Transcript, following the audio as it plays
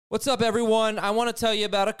What's up, everyone? I want to tell you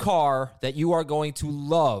about a car that you are going to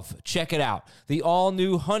love. Check it out. The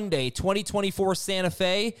all-new Hyundai 2024 Santa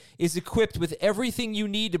Fe is equipped with everything you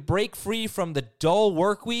need to break free from the dull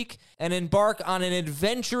work week and embark on an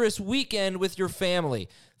adventurous weekend with your family.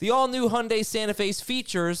 The all-new Hyundai Santa Fe's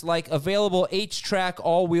features like available H-Track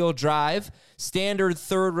all-wheel drive, standard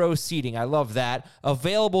third-row seating, I love that,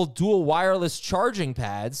 available dual wireless charging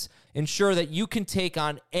pads, ensure that you can take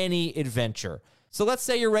on any adventure. So let's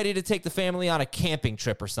say you're ready to take the family on a camping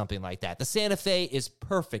trip or something like that. The Santa Fe is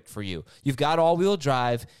perfect for you. You've got all-wheel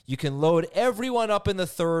drive. You can load everyone up in the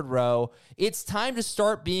third row. It's time to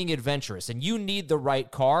start being adventurous, and you need the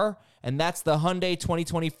right car, and that's the Hyundai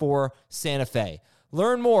 2024 Santa Fe.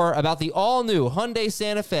 Learn more about the all-new Hyundai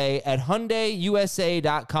Santa Fe at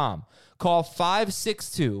HyundaiUSA.com. Call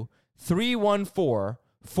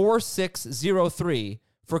 562-314-4603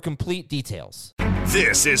 for complete details.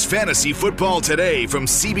 This is Fantasy Football Today from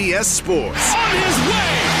CBS Sports. On his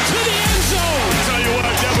way to the end zone. I'll tell you what,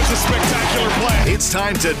 that was a spectacular play. It's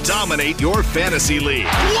time to dominate your fantasy league.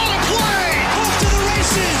 What a play! Off to the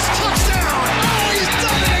races. Touchdown. Oh, he's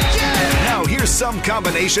done it again. Now here's some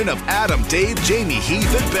combination of Adam, Dave, Jamie,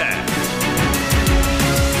 Heath, and Ben.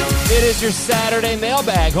 It is your Saturday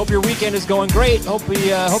mailbag. Hope your weekend is going great. Hope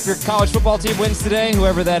your college football team wins today,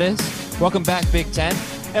 whoever that is. Welcome back, Big Ten.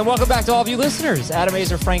 And welcome back to all of you listeners. Adam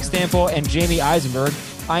Azer, Frank Stample, and Jamie Eisenberg.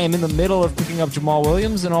 I am in the middle of picking up Jamal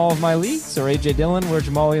Williams in all of my leagues, or A.J. Dillon, where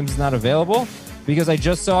Jamal Williams is not available, because I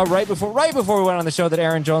just saw right before we went on the show that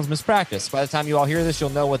Aaron Jones missed practice. By the time you all hear this, you'll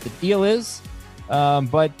know what the deal is.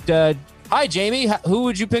 Hi, Jamie. Who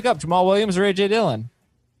would you pick up, Jamal Williams or A.J. Dillon?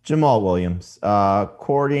 Jamal Williams.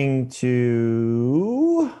 According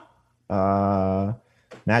to Matt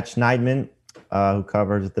Schneidman, who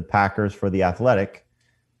covers the Packers for The Athletic,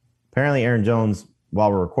 apparently Aaron Jones, while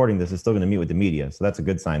we're recording this, is still going to meet with the media. So that's a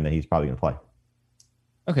good sign that he's probably going to play.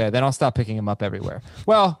 Okay, then I'll stop picking him up everywhere.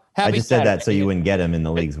 Well, I just said that so you wouldn't get him in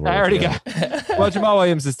the leagues. I already got. Well, Jamal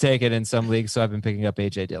Williams is taken in some leagues, so I've been picking up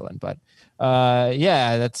A.J. Dillon. But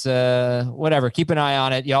yeah, that's whatever. Keep an eye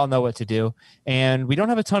on it. Y'all know what to do. And we don't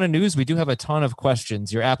have a ton of news. We do have a ton of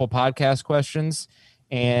questions. Your Apple Podcast questions,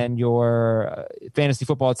 and your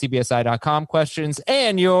fantasyfootball@cbsi.com questions,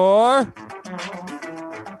 and your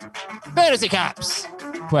Fantasy Cops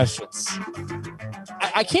questions.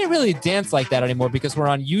 I can't really dance like that anymore because we're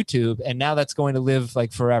on YouTube, and now that's going to live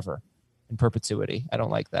like forever in perpetuity. I don't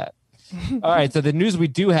like that. All right, so the news we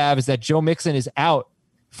do have is that Joe Mixon is out.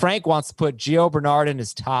 Frank wants to put Gio Bernard in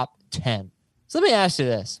his top 10. So let me ask you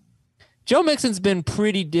this. Joe Mixon's been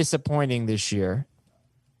pretty disappointing this year.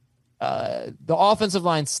 The offensive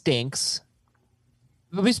line stinks.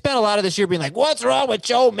 But we spent a lot of this year being like, what's wrong with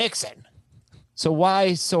Joe Mixon? So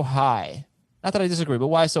why so high? Not that I disagree, but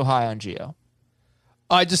why so high on Gio?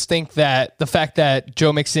 I just think that the fact that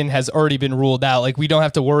Joe Mixon has already been ruled out, like we don't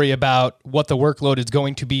have to worry about what the workload is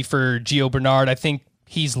going to be for Gio Bernard. I think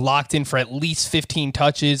he's locked in for at least 15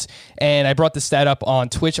 touches. And I brought the stat up on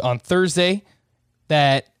Twitch on Thursday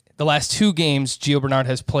that the last two games Gio Bernard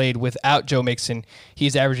has played without Joe Mixon,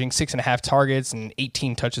 he's averaging 6.5 targets and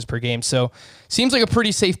 18 touches per game. So seems like a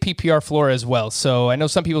pretty safe PPR floor as well. So I know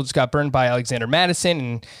some people just got burned by Alexander Mattison,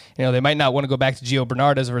 and they might not want to go back to Gio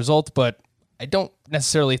Bernard as a result, but I don't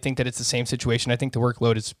necessarily think that it's the same situation. I think the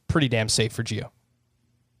workload is pretty damn safe for Gio.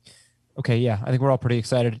 Okay, yeah. I think we're all pretty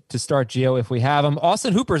excited to start Gio if we have him.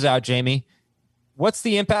 Austin Hooper's out, Jamie. What's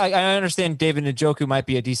the impact? I understand David Njoku might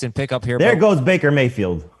be a decent pickup here. There goes Baker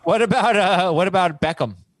Mayfield. What about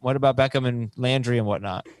Beckham? What about Beckham and Landry and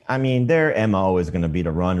whatnot? I mean, their MO is going to be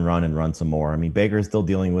to run some more. I mean, Baker's still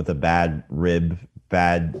dealing with a bad rib,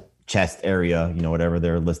 bad chest area, whatever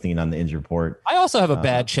they're listing on the injury report. I also have a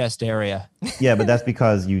bad chest area. Yeah, but that's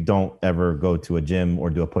because you don't ever go to a gym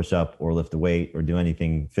or do a push-up or lift a weight or do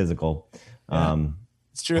anything physical.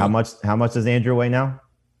 It's true. How much does Andrew weigh now?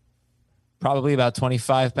 Probably about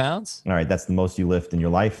 25 pounds. All right, that's the most you lift in your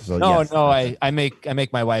life. So no, yes, I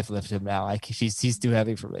make my wife lift him now. He's too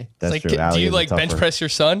heavy for me. That's like, true. Do you like bench press your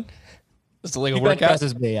son? It's like a workout. Bench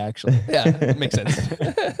presses me actually. Yeah, it makes sense.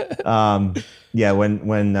 Yeah,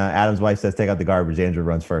 when Adam's wife says take out the garbage, Andrew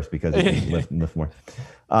runs first because he can lift more.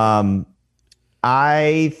 I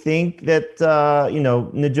think that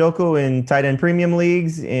Njoku in tight end premium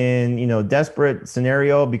leagues in desperate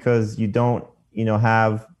scenario because you don't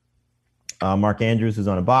have Mark Andrews who's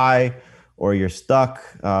on a bye, or you're stuck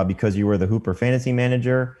because you were the Hooper fantasy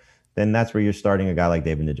manager, then that's where you're starting a guy like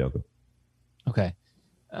David Njoku. Okay.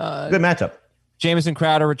 Good matchup. Jamison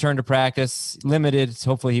Crowder returned to practice, limited.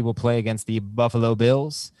 Hopefully he will play against the Buffalo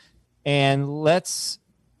Bills. And let's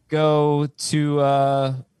go to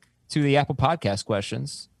the Apple Podcast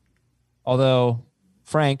questions. Although,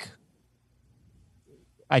 Frank,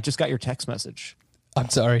 I just got your text message. I'm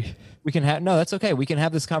sorry. We can have, no, that's okay. We can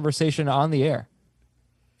have this conversation on the air.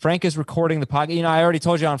 Frank is recording the podcast. You know, I already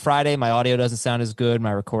told you on Friday, my audio doesn't sound as good.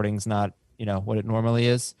 My recording's not, you know, what it normally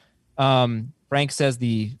is. Frank says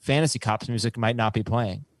the Fantasy Cops music might not be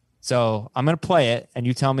playing. So I'm going to play it and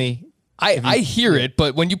you tell me. I hear it,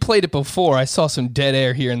 but when you played it before, I saw some dead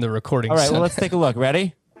air here in the recording. All right, well, let's take a look.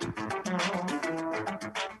 Ready?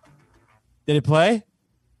 Did it play?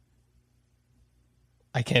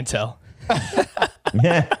 I can't tell.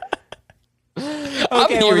 Yeah.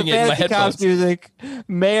 Okay, hearing it in my Fantasy Cops headphones. music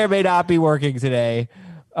may or may not be working today.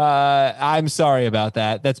 I'm sorry about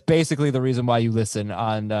that. That's basically the reason why you listen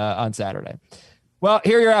on Saturday. Well,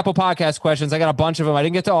 here are your Apple Podcast questions. I got a bunch of them. I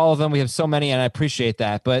didn't get to all of them. We have so many, and I appreciate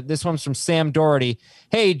that. But this one's from Sam Doherty.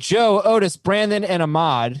 Hey, Joe, Otis, Brandon, and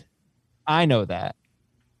Ahmad. I know that.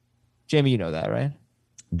 Jamie, you know that, right?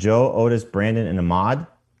 Joe, Otis, Brandon, and Ahmad.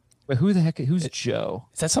 Wait, who's Joe?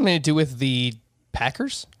 Is that something to do with the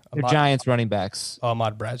Packers? They're Giants running backs.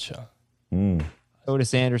 Ahmad Bradshaw.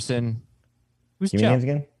 Otis Anderson. Who's Give me Joe? names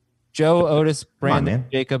again. Joe, Otis, on, Brandon, man.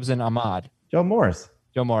 Jacobs, and Ahmad. Joe Morris.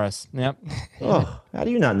 Joe Morris. Yep. Oh, how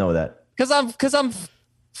do you not know that? Because I'm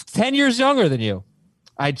 10 years younger than you.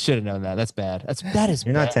 I should have known that. That's bad. That is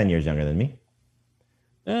You're bad. not 10 years younger than me.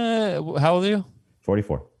 How old are you?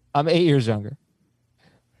 44. I'm 8 years younger.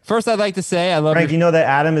 First, I'd like to say I love Frank, your you know that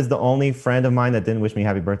Adam is the only friend of mine that didn't wish me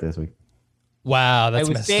happy birthday this week. Wow, I that's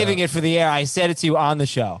was messed saving up. it for the air. I said it to you on the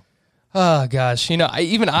show. Oh gosh, you know,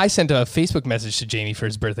 I sent a Facebook message to Jamie for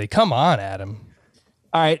his birthday. Come on, Adam.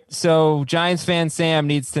 All right, so Giants fan Sam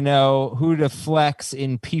needs to know who to flex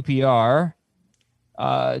in PPR.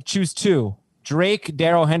 Choose two: Drake,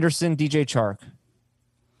 Darrell Henderson, DJ Chark.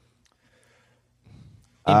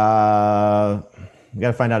 We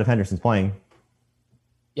got to find out if Henderson's playing.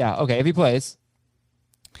 Yeah, okay. If he plays,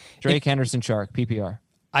 Drake, Henderson, Chark, PPR.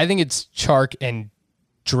 I think it's Chark and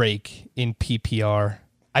Drake in PPR.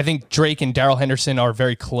 I think Drake and Darrell Henderson are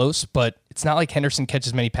very close, but it's not like Henderson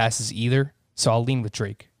catches many passes either. So I'll lean with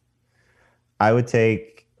Drake. I would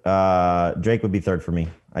take Drake would be third for me.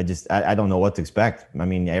 I don't know what to expect. I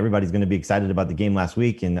mean, everybody's going to be excited about the game last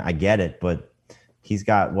week, and I get it, but he's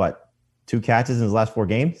got what, 2 catches in his last 4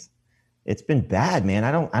 games? It's been bad, man.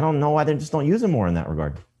 I don't know why they just don't use him more in that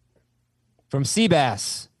regard. From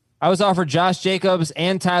Seabass, I was offered Josh Jacobs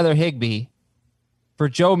and Tyler Higbee for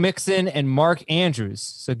Joe Mixon and Mark Andrews.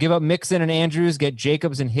 So give up Mixon and Andrews, get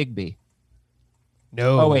Jacobs and Higbee.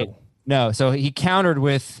 No. Oh, wait. No. So he countered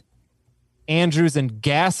with Andrews and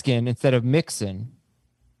Gaskin instead of Mixon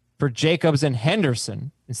for Jacobs and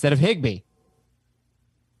Henderson instead of Higbee.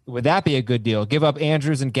 Would that be a good deal? Give up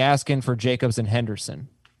Andrews and Gaskin for Jacobs and Henderson.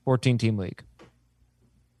 14-team league.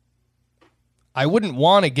 I wouldn't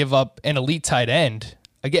want to give up an elite tight end.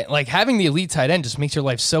 Again, like having the elite tight end just makes your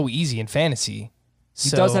life so easy in fantasy. He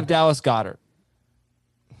does have Dallas Goddard.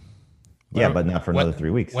 Yeah, but not for another 3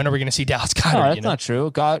 weeks. When are we going to see Dallas Goddard? No, that's not true.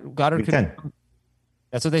 Goddard Week could. 10.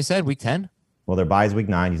 That's what they said. Week 10. Well, their bye is week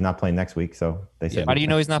 9. He's not playing next week, so they said. How do you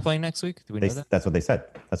know he's not playing next week? Do we know that? That's what they said.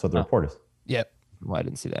 That's what the report is. Yep. Well, I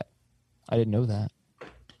didn't see that. I didn't know that.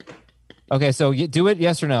 Okay, so you do it,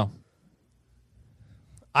 yes or no?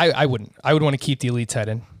 I wouldn't. I would want to keep the elite tight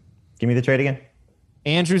end. Give me the trade again.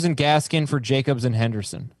 Andrews and Gaskin for Jacobs and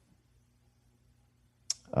Henderson.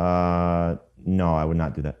 No, I would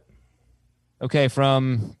not do that. Okay,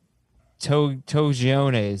 from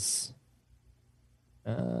Togiones.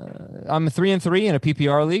 I'm 3-3 in a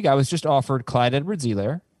PPR league. I was just offered Clyde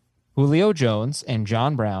Edwards-Helaire, Julio Jones, and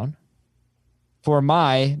John Brown for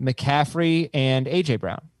my McCaffrey and A.J.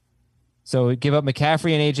 Brown. So give up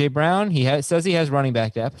McCaffrey and A.J. Brown. Says he has running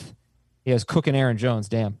back depth. He has Cook and Aaron Jones.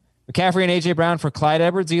 Damn. McCaffrey and A.J. Brown for Clyde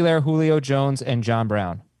Edwards-Helaire, Julio Jones, and John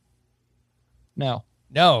Brown. No.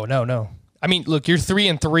 No. I mean, look, you're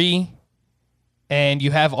 3-3, and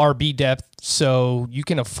you have RB depth, so you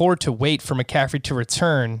can afford to wait for McCaffrey to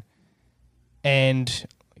return. And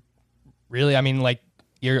really, I mean, like,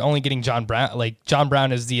 you're only getting John Brown. Like, John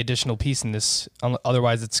Brown is the additional piece in this.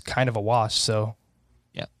 Otherwise, it's kind of a wash. So,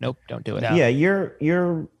 Yeah. Nope. Don't do it. No. Yeah,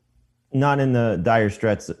 you're not in the dire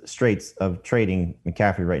straits of trading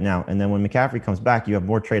McCaffrey right now. And then when McCaffrey comes back, you have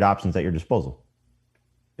more trade options at your disposal.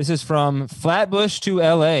 This is from Flatbush to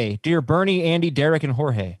L.A. Dear Bernie, Andy, Derek, and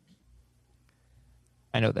Jorge.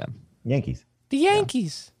 I know them. Yankees. the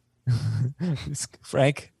Yankees.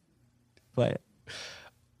 Frank, play it.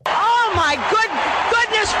 Oh my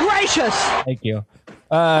goodness gracious! Thank you.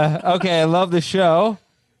 Okay, I love the show.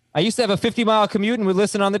 I used to have a 50-mile commute and would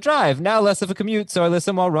listen on the drive. Now less of a commute, so I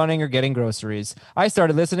listen while running or getting groceries. I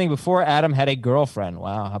started listening before Adam had a girlfriend.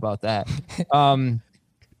 Wow, how about that?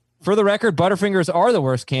 For the record, Butterfingers are the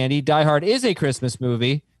worst candy. Die Hard is a Christmas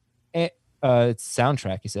movie. It's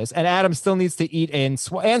soundtrack, he says. And Adam still needs to eat and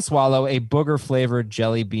swallow a booger-flavored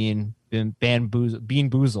jelly bean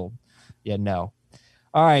boozled. Yeah, no.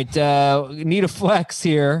 All right, need a flex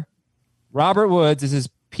here. Robert Woods is his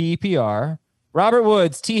PPR. Robert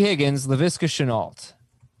Woods, T. Higgins, Laviska Shenault.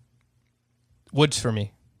 Woods for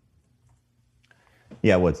me.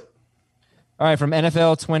 Yeah, Woods. All right, from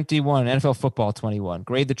NFL 21, NFL Football 21.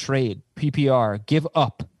 Grade the trade. PPR. Give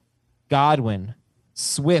up. Godwin,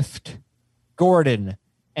 Swift, Gordon,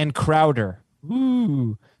 and Crowder.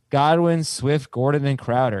 Ooh. Godwin, Swift, Gordon, and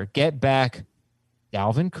Crowder. Get back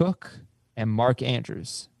Dalvin Cook and Mark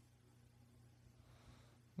Andrews.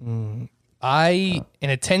 In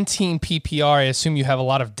a 10-team PPR, I assume you have a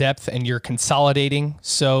lot of depth and you're consolidating.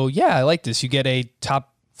 So, yeah, I like this. You get a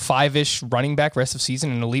top 5-ish running back rest of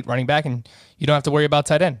season, an elite running back, and you don't have to worry about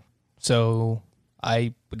tight end. So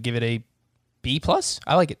I would give it a B+.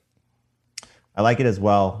 I like it. I like it as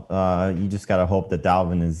well. You just got to hope that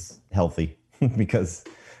Dalvin is healthy because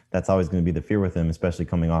that's always going to be the fear with him, especially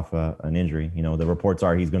coming off an injury. You know, the reports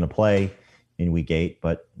are he's going to play in week 8,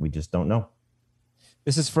 but we just don't know.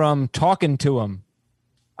 This is from Talking to Him.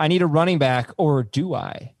 I need a running back, or do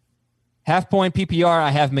I? Half-point PPR, I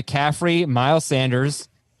have McCaffrey, Miles Sanders,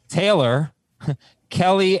 Taylor,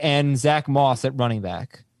 Kelly, and Zach Moss at running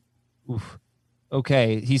back. Oof.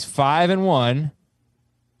 Okay, he's 5-1.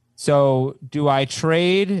 So do I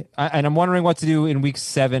trade? And I'm wondering what to do in weeks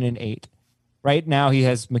 7 and 8. Right now he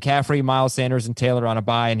has McCaffrey, Miles Sanders, and Taylor on a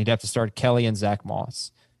bye, and he'd have to start Kelly and Zach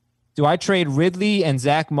Moss. Do I trade Ridley and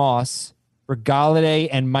Zach Moss for Galladay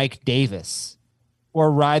and Mike Davis,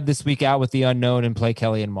 or ride this week out with the unknown and play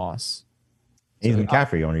Kelly and Moss? He's the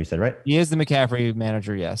McCaffrey owner, you said, right? He is the McCaffrey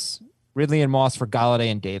manager, yes. Ridley and Moss for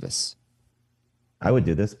Galladay and Davis. I would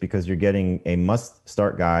do this because you're getting a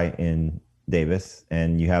must-start guy in Davis,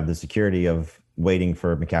 and you have the security of waiting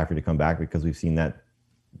for McCaffrey to come back because we've seen that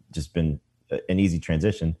just been an easy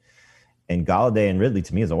transition. And Galladay and Ridley,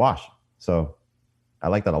 to me, is a wash. So I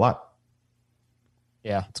like that a lot.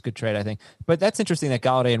 Yeah, it's a good trade, I think. But that's interesting that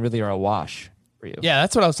Galladay and Ridley are a wash for you. Yeah,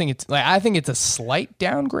 that's what I was thinking. I think it's a slight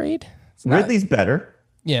downgrade. Ridley's better.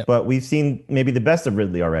 Yeah. But we've seen maybe the best of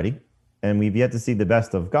Ridley already, and we've yet to see the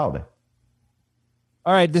best of Galladay.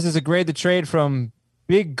 All right, this is a grade the trade from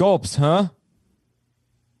Big Gulps, huh?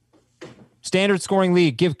 Standard scoring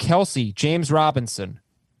league. Give Kelsey, James Robinson,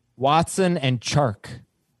 Watson, and Chark.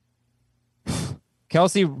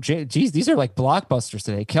 Kelsey, geez, these are like blockbusters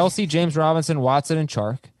today. Kelsey, James Robinson, Watson, and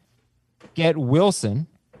Chark. Get Wilson,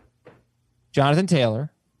 Jonathan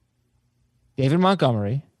Taylor, David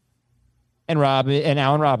Montgomery, and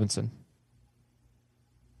Allen Robinson.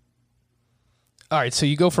 All right, so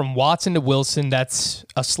you go from Watson to Wilson. That's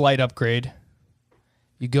a slight upgrade.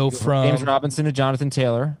 You go from James Robinson to Jonathan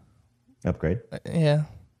Taylor. Upgrade. Yeah.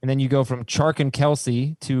 And then you go from Chark and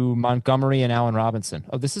Kelsey to Montgomery and Allen Robinson.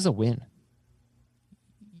 Oh, this is a win.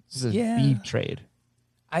 This is a B trade.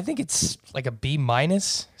 I think it's like a B-,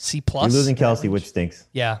 C+. You're losing Kelsey, which stinks.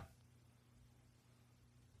 Yeah.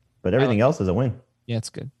 But everything else is a win. Yeah, it's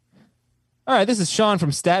good. All right, this is Sean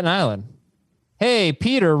from Staten Island. Hey,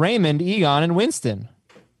 Peter, Raymond, Egon, and Winston.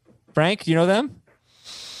 Frank, do you know them?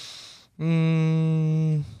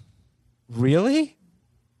 Really?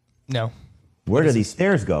 No. Where do these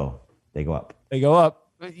stairs go? They go up. They go up.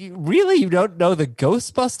 Really? You don't know the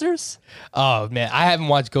Ghostbusters? Oh, man. I haven't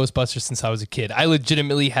watched Ghostbusters since I was a kid. I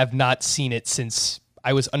legitimately have not seen it since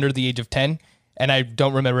I was under the age of 10, and I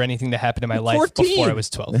don't remember anything that happened in my life 14. before I was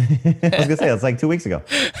 12. I was going to say, it's like 2 weeks ago.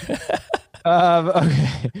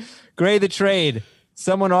 Okay. Grade the trade.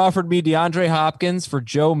 Someone offered me DeAndre Hopkins for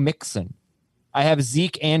Joe Mixon. I have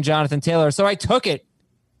Zeke and Jonathan Taylor, so I took it.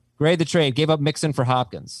 Grade the trade. Gave up Mixon for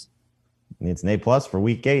Hopkins. It's an A+ for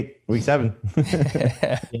week 7.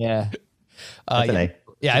 Yeah. That's an A.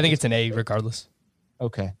 Yeah, I think it's an A regardless.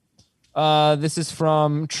 Okay. This is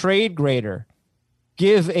from Trade Grader.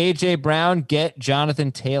 Give A.J. Brown, get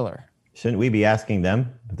Jonathan Taylor. Shouldn't we be asking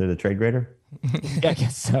them if they're the trade grader? Yeah, I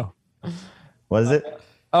guess so. What is it?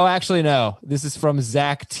 Oh, actually, no. This is from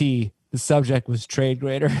Zach T. The subject was Trade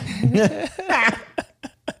Grader.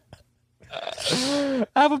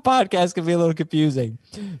 Have a podcast can be a little confusing.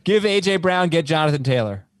 Give A.J. Brown, get Jonathan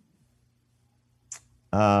Taylor.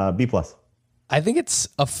 B+. I think it's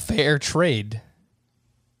a fair trade.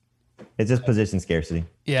 It's just position scarcity.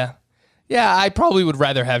 Yeah. Yeah, I probably would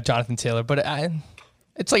rather have Jonathan Taylor, but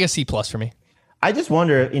it's like a C+ for me. I just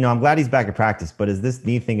wonder, I'm glad he's back at practice, but is this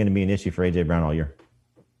knee thing going to be an issue for A.J. Brown all year?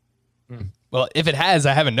 Well, if it has,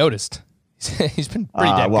 I haven't noticed. He's been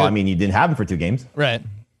pretty damn good. I mean, you didn't have him for 2 games. Right.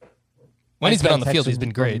 When he's been on the field, he's been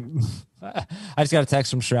great. I just got a text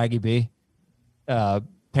from Shraggy B.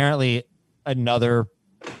 Apparently, another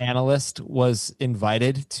analyst was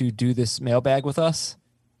invited to do this mailbag with us,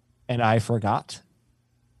 and I forgot.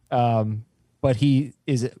 But he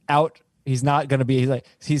is out. He's not going to be.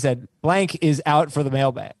 He said, blank is out for the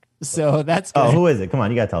mailbag. So that's good. Oh, who is it? Come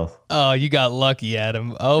on, you got to tell us. Oh, you got lucky,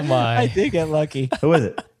 Adam. Oh, my. I did get lucky. Who is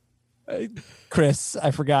it? Chris,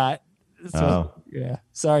 I forgot. Oh. Yeah.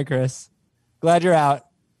 Sorry, Chris. Glad you're out.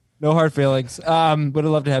 No hard feelings. Would have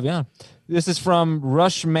loved to have you on. This is from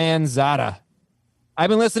Rushman Zada.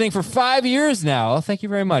 I've been listening for 5 years now. Oh, thank you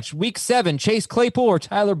very much. Week 7, Chase Claypool or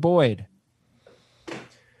Tyler Boyd?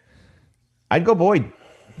 I'd go Boyd.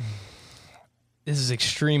 This is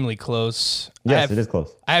extremely close. Yes, it is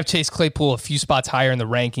close. I have Chase Claypool a few spots higher in the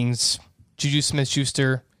rankings. Juju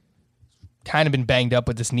Smith-Schuster kind of been banged up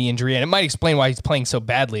with this knee injury, and it might explain why he's playing so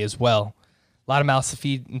badly as well. A lot of mouths to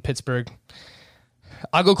feed in Pittsburgh.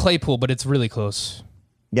 I'll go Claypool, but it's really close.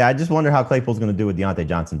 Yeah, I just wonder how Claypool's going to do with Deontay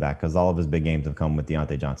Johnson back, because all of his big games have come with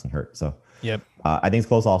Deontay Johnson hurt. So, yep. I think it's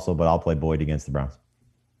close also, but I'll play Boyd against the Browns.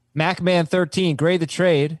 MacMan13, grade the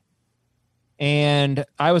trade. And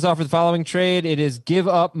I was offered the following trade. It is give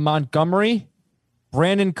up Montgomery,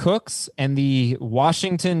 Brandon Cooks, and the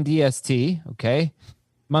Washington DST. Okay.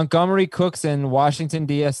 Montgomery, Cooks, and Washington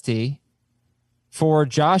DST for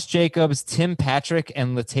Josh Jacobs, Tim Patrick,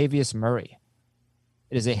 and Latavius Murray.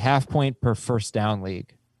 It is a 0.5 point per first down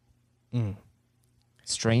league.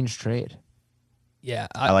 Strange trade. Yeah.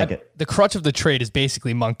 I like it. The crutch of the trade is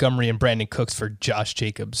basically Montgomery and Brandon Cooks for Josh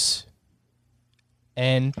Jacobs.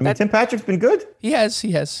 And I mean, Tim Patrick's been good. He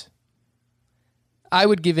has. I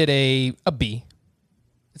would give it a B.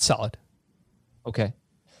 It's solid. Okay.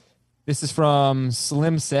 This is from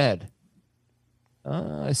Slim Said.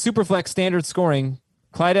 Superflex standard scoring.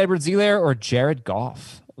 Clyde Edwards-Helaire or Jared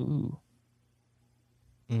Goff? Ooh.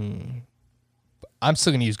 I'm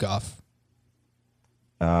still going to use Goff.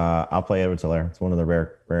 I'll play Edwards-Helaire. It's one of the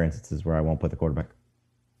rare instances where I won't put the quarterback.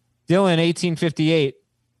 Dylan, 1858.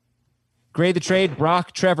 Grade the trade,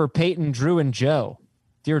 Brock, Trevor, Peyton, Drew, and Joe.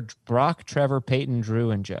 Dear Brock, Trevor, Peyton, Drew,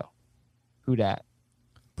 and Joe. Who dat?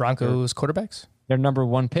 Broncos quarterbacks? They're number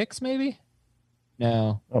 1 picks, maybe?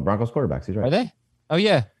 No. Oh, Broncos quarterbacks. He's right. Are they? Oh,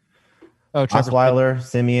 yeah. Oh, Trevor. Osweiler,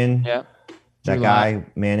 Simeon. Yeah. That Drew guy, Lock.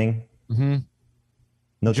 Manning. Mm-hmm.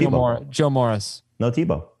 No Tebow. Joe Morris. No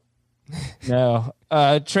Tebow. No.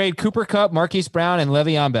 Trade Cooper Kupp, Marquise Brown, and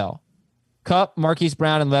Le'Veon Bell. Kupp, Marquise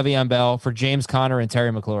Brown, and Le'Veon Bell for James Conner and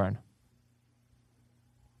Terry McLaurin.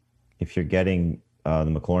 If you're getting the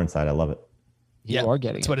McLaurin side, I love it. You are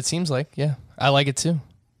getting That's it. what it seems like. Yeah. I like it too.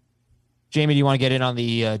 Jamie, do you want to get in on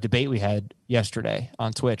the debate we had yesterday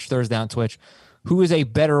on Twitch, Thursday on Twitch? Who is a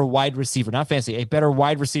better wide receiver, not fancy, a better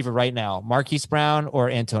wide receiver right now, Marquise Brown or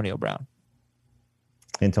Antonio Brown?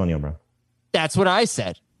 Antonio Brown. That's what I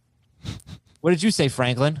said. What did you say,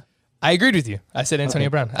 Franklin? I agreed with you. I said Antonio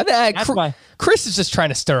Brown. Chris is just trying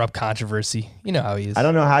to stir up controversy. You know how he is. I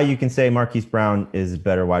don't know how you can say Marquise Brown is a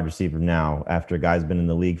better wide receiver now after a guy's been in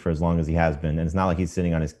the league for as long as he has been. And it's not like he's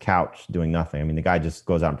sitting on his couch doing nothing. I mean, the guy just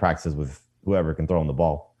goes out and practices with whoever can throw him the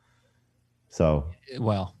ball. So,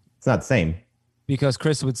 well, it's not the same. Because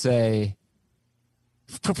Chris would say,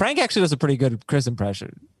 Frank actually does a pretty good Chris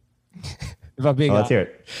impression. If I'm being let's hear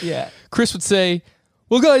it. Yeah. Chris would say,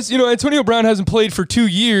 well, guys, Antonio Brown hasn't played for 2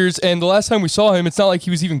 years, and the last time we saw him, it's not like he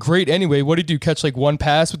was even great anyway. What did he do? Catch like 1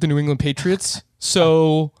 pass with the New England Patriots?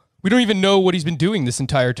 So we don't even know what he's been doing this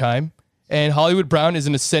entire time. And Hollywood Brown is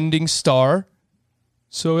an ascending star.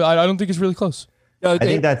 So I don't think it's really close. I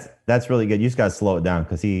think that's really good. You just got to slow it down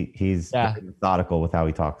because he's methodical with how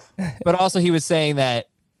he talks. But also he was saying that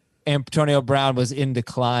Antonio Brown was in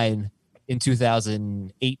decline in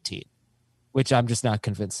 2018, which I'm just not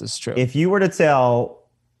convinced is true. If you were to tell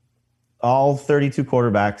all 32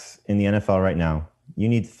 quarterbacks in the NFL right now, you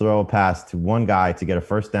need to throw a pass to one guy to get a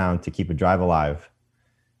first down to keep a drive alive,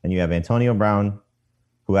 and you have Antonio Brown,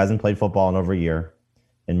 who hasn't played football in over a year,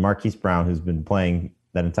 and Marquise Brown, who's been playing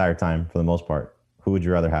that entire time for the most part, who would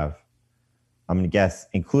you rather have? I'm going to guess,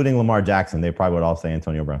 including Lamar Jackson, they probably would all say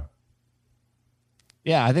Antonio Brown.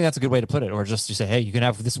 Yeah, I think that's a good way to put it. Or just to say, hey, you can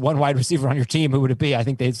have this one wide receiver on your team. Who would it be? I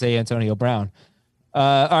think they'd say Antonio Brown.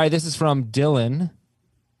 All right, this is from Dylan.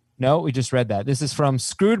 No, we just read that. This is from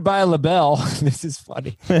Screwed by LaBelle. This is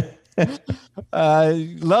funny.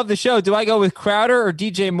 Love the show. Do I go with Crowder or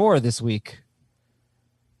DJ Moore this week?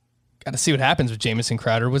 Got to see what happens with Jamison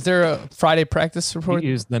Crowder. Was there a Friday practice report?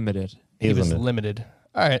 He was limited. He was limited.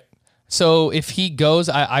 All right. So if he goes,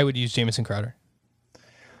 I would use Jamison Crowder.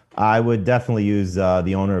 I would definitely use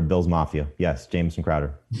the owner of Bills Mafia. Yes, Jamison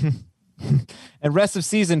Crowder. And rest of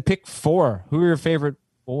season, pick 4. Who are your favorite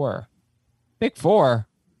 4? Pick 4.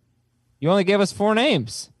 You only gave us 4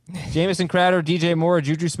 names. Jamison Crowder, DJ Moore,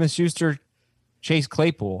 Juju Smith-Schuster, Chase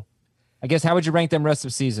Claypool. I guess how would you rank them rest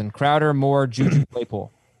of season? Crowder, Moore, Juju,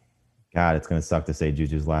 Claypool. God, it's going to suck to say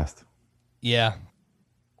Juju's last. Yeah.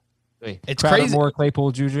 Wait, It's Crowder, crazy. Moore,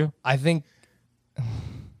 Claypool, Juju. I think.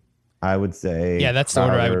 I would say. Yeah, that's the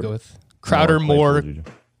order I would go with. Crowder,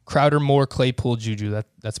 Moore, Claypool, Juju.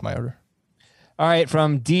 That's my order. All right,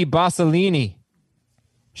 from D. Bassolini.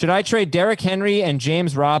 Should I trade Derrick Henry and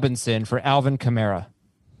James Robinson for Alvin Kamara?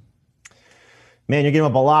 Man, you're giving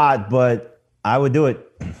up a lot, but I would do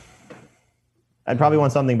it. I'd probably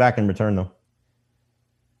want something back in return, though.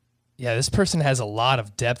 Yeah, this person has a lot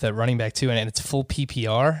of depth at running back too, and it's full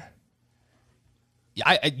PPR.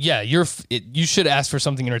 You should ask for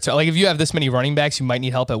something in return. Like if you have this many running backs, you might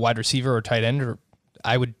need help at wide receiver or tight end. Or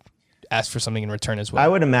I would ask for something in return as well. I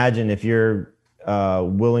would imagine if you're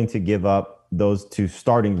willing to give up those 2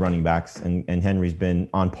 starting running backs, and Henry's been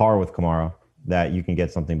on par with Kamara, that you can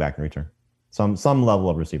get something back in return. Some level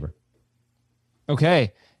of receiver.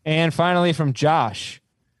 Okay. And finally from Josh.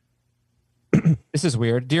 This is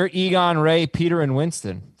weird. Dear Egon, Ray, Peter, and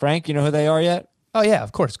Winston. Frank, you know who they are yet? Oh, yeah,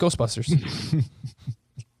 of course. Ghostbusters.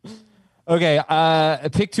 Okay.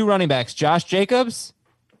 Pick 2 running backs. Josh Jacobs,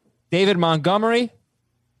 David Montgomery,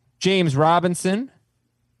 James Robinson,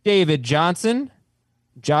 David Johnson,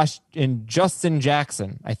 Justin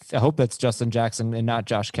Jackson. I hope that's Justin Jackson and not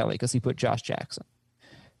Josh Kelly because he put Josh Jackson.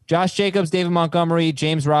 Josh Jacobs, David Montgomery,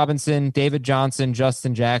 James Robinson, David Johnson,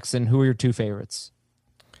 Justin Jackson. Who are your 2 favorites?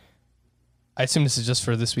 I assume this is just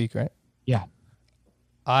for this week, right? Yeah.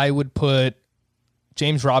 I would put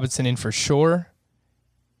James Robinson in for sure.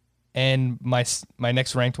 And my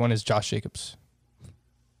next ranked one is Josh Jacobs,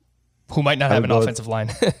 who might not have an offensive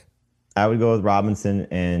line. I would go with Robinson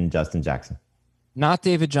and Justin Jackson. Not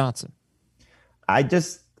David Johnson. I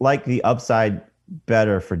just like the upside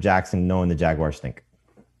better for Jackson, knowing the Jaguars stink.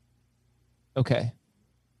 Okay.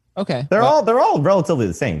 They're all relatively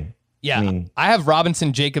the same. Yeah, I have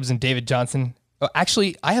Robinson, Jacobs, and David Johnson. Oh,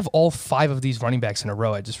 actually, I have all 5 of these running backs in a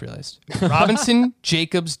row. I just realized: Robinson,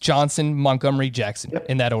 Jacobs, Johnson, Montgomery, Jackson,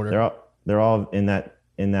 in that order. They're all in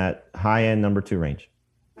that high end number 2 range.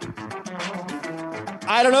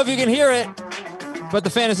 I don't know if you can hear it, but the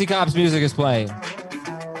Fantasy Cops music is playing.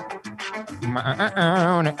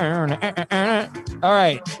 All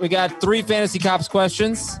right, we got 3 Fantasy Cops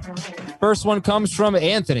questions. First one comes from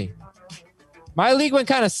Anthony. My league went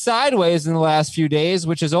kind of sideways in the last few days,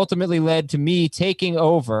 which has ultimately led to me taking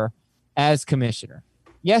over as commissioner.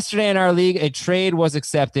 Yesterday in our league, a trade was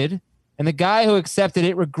accepted, and the guy who accepted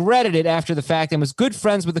it regretted it after the fact and was good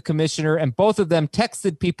friends with the commissioner, and both of them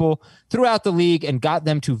texted people throughout the league and got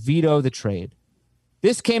them to veto the trade.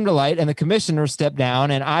 This came to light, and the commissioner stepped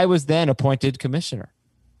down, and I was then appointed commissioner.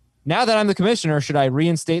 Now that I'm the commissioner, should I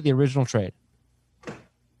reinstate the original trade?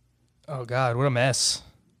 Oh, God, what a mess.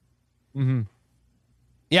 Mm-hmm.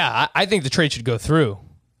 Yeah, I think the trade should go through.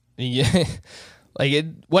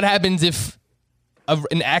 What happens if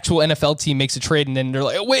an actual NFL team makes a trade and then they're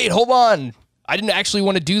like, oh, wait, hold on. I didn't actually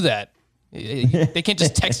want to do that. They can't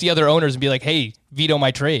just text the other owners and be like, hey, veto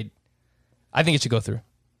my trade. I think it should go through.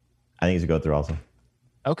 I think it should go through also.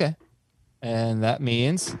 Okay. And that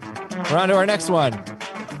means we're on to our next one.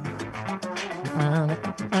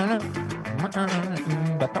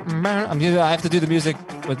 I have to do the music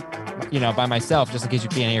with, by myself, just in case you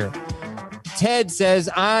can't hear it. Ted says,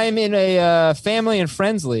 I'm in a family and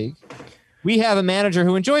friends league. We have a manager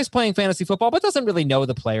who enjoys playing fantasy football, but doesn't really know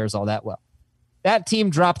the players all that well. That team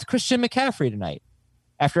dropped Christian McCaffrey tonight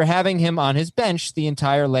after having him on his bench the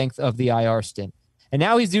entire length of the IR stint. And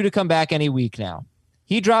now he's due to come back any week now.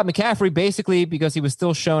 He dropped McCaffrey basically because he was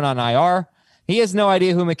still shown on IR. He has no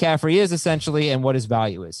idea who McCaffrey is, essentially, and what his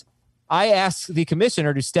value is. I asked the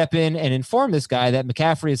commissioner to step in and inform this guy that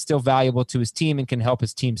McCaffrey is still valuable to his team and can help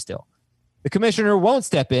his team still. The commissioner won't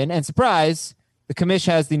step in, and surprise, the commish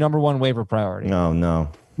has the number 1 waiver priority. No.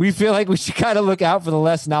 We feel like we should kind of look out for the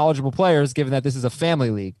less knowledgeable players, given that this is a family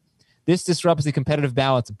league. This disrupts the competitive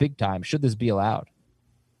balance big time. Should this be allowed?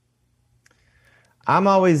 I'm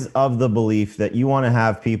always of the belief that you want to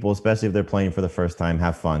have people, especially if they're playing for the first time,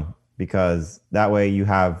 have fun, because that way you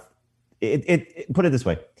have it. Put it this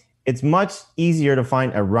way. It's much easier to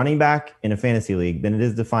find a running back in a fantasy league than it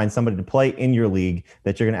is to find somebody to play in your league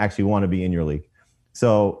that you're going to actually want to be in your league.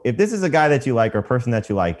 So if this is a guy that you like or a person that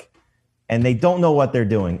you like, and they don't know what they're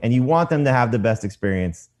doing, and you want them to have the best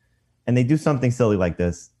experience, and they do something silly like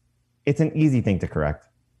this, it's an easy thing to correct.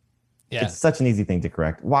 Yeah. It's such an easy thing to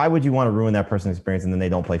correct. Why would you want to ruin that person's experience and then they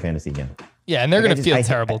don't play fantasy again? Yeah, and they're going to feel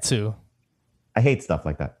terrible too. I hate stuff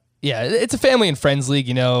like that. Yeah, it's a family and friends league,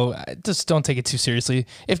 just don't take it too seriously.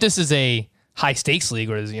 If this is a high stakes league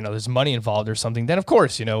where there's money involved or something, then of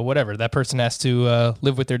course, whatever, that person has to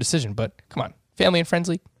live with their decision. But come on, family and friends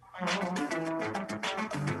league.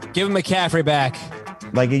 Give him McCaffrey back.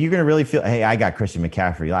 Like, you're going to really feel, hey, I got Christian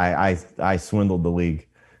McCaffrey. I swindled the league.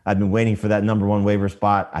 I've been waiting for that number 1 waiver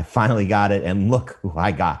spot. I finally got it. And look who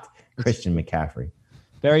I got, Christian McCaffrey.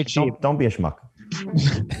 Very cheap. Don't be a schmuck.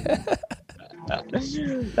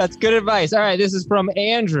 That's good advice. All right, this is from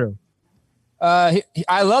Andrew. I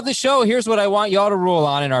love the show. Here's what I want y'all to rule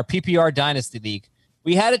on in our PPR Dynasty League.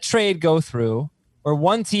 We had a trade go through where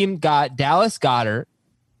one team got Dallas Goedert,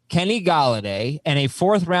 Kenny Golladay, and a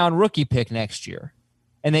 4th-round rookie pick next year.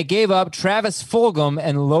 And they gave up Travis Fulgham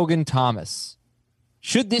and Logan Thomas.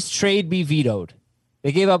 Should this trade be vetoed?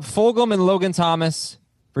 They gave up Fulgham and Logan Thomas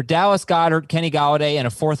for Dallas Goedert, Kenny Golladay, and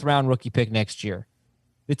a 4th-round rookie pick next year.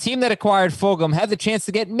 The team that acquired Fulgham had the chance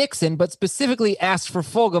to get Mixon, but specifically asked for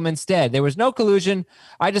Fulgham instead. There was no collusion.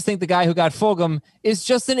 I just think the guy who got Fulgham is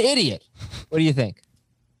just an idiot. What do you think?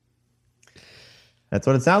 That's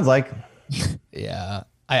what it sounds like. Yeah,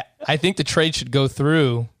 I think the trade should go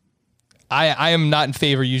through. I am not in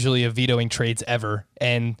favor usually of vetoing trades ever.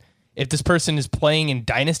 And if this person is playing in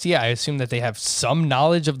Dynasty, I assume that they have some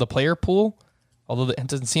knowledge of the player pool, although it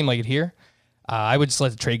doesn't seem like it here. I would just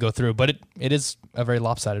let the trade go through, but it is a very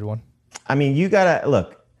lopsided one. I mean, you got to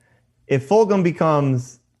look. If Fulgham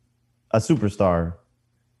becomes a superstar,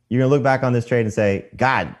 you're going to look back on this trade and say,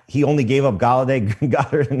 God, he only gave up Golladay,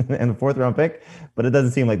 Goddard, and a 4th-round pick. But it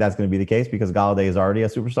doesn't seem like that's going to be the case because Golladay is already a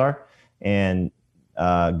superstar. And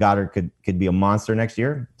Goddard could be a monster next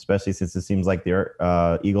year, especially since it seems like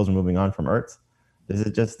the Eagles are moving on from Ertz. This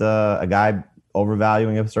is just a guy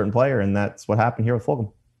overvaluing a certain player, and that's what happened here with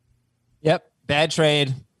Fulgham. Yep. Bad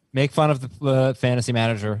trade. Make fun of the fantasy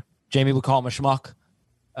manager. Jamie would call him a schmuck.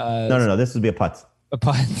 No. This would be a putt. A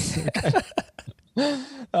putt.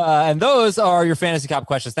 And those are your fantasy cop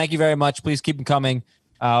questions. Thank you very much. Please keep them coming.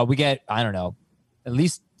 We get, I don't know, at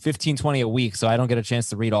least 15, 20 a week, so I don't get a chance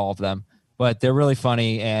to read all of them. But they're really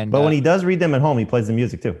funny. But when he does read them at home, he plays the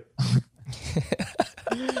music too.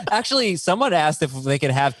 Actually, someone asked if they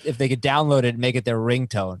could download it and make it their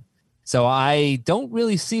ringtone. So I don't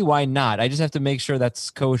really see why not. I just have to make sure that's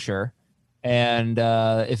kosher. And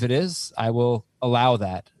if it is, I will allow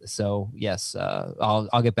that. So yes,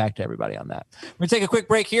 I'll get back to everybody on that. We're going to take a quick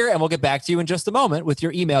break here, and we'll get back to you in just a moment with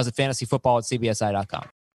your emails at fantasyfootball@cbsi.com.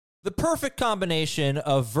 The perfect combination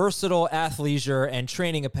of versatile athleisure and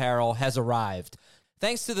training apparel has arrived.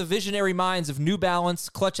 Thanks to the visionary minds of New Balance,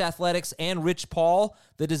 Clutch Athletics, and Rich Paul,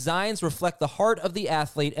 the designs reflect the heart of the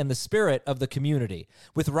athlete and the spirit of the community.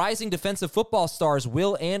 With rising defensive football stars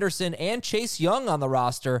Will Anderson and Chase Young on the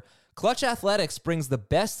roster, Clutch Athletics brings the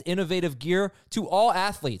best innovative gear to all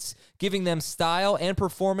athletes, giving them style and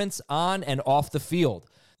performance on and off the field.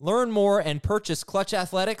 Learn more and purchase Clutch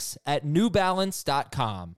Athletics at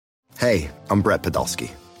newbalance.com. Hey, I'm Brett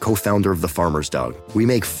Podolsky, co-founder of The Farmer's Dog. We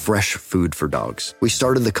make fresh food for dogs. We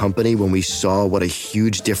started the company when we saw what a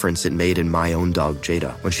huge difference it made in my own dog,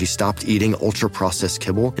 Jada, when she stopped eating ultra-processed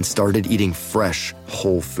kibble and started eating fresh,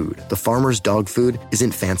 whole food. The Farmer's Dog food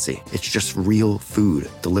isn't fancy. It's just real food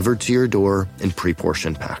delivered to your door in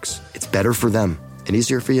pre-portioned packs. It's better for them and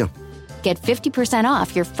easier for you. Get 50%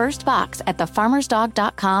 off your first box at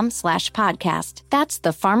thefarmersdog.com/podcast. That's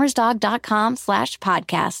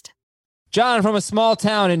thefarmersdog.com/podcast. John from a small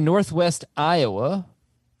town in northwest Iowa.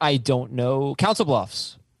 I don't know. Council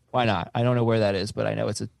Bluffs. Why not? I don't know where that is, but I know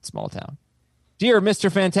it's a small town. Dear Mr.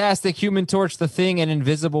 Fantastic, Human Torch, The Thing, and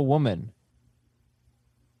Invisible Woman.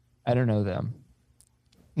 I don't know them.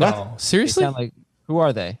 No, What? seriously? They sound like, who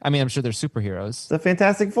are they? I mean, I'm sure they're superheroes. The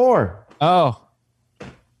Fantastic Four. Oh,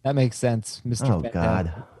 that makes sense, Mr. Oh, Fantastic.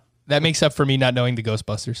 God. That makes up for me not knowing the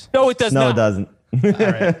Ghostbusters. No, it does No, not. it doesn't.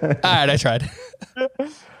 All right, I tried.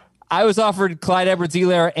 I was offered Clyde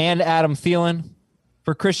Edwards-Helaire and Adam Thielen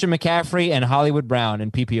for Christian McCaffrey and Hollywood Brown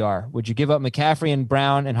in PPR. Would you give up McCaffrey and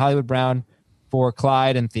Brown and Hollywood Brown for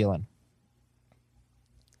Clyde and Thielen?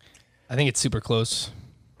 I think it's super close.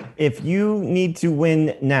 If you need to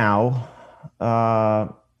win now,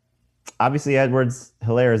 obviously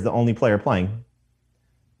Edwards-Helaire is the only player playing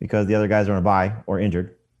because the other guys are on a bye or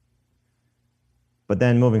injured. But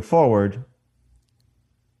then moving forward,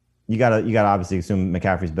 you gotta obviously assume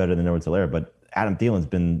McCaffrey's better than Edwards-Helaire, but Adam Thielen's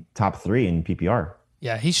been top 3 in PPR.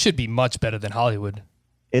 Yeah, he should be much better than Hollywood.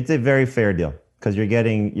 It's a very fair deal because you're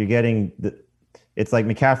getting it's like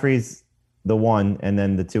McCaffrey's the 1, and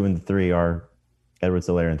then the 2 and the 3 are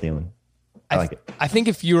Edwards-Helaire and Thielen. I like it. I think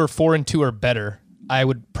if you were 4-2 or better, I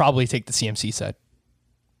would probably take the CMC side.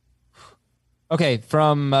 Okay,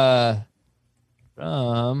 from who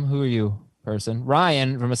are you, person?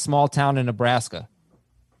 Ryan from a small town in Nebraska.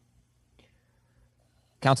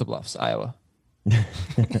 Council Bluffs, Iowa.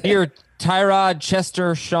 Here, Tyrod,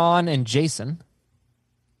 Chester, Sean, and Jason.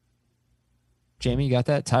 Jamie, you got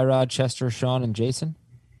that? Tyrod, Chester, Sean, and Jason?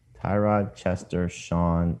 Tyrod, Chester,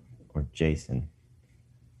 Sean, or Jason?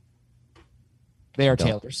 They are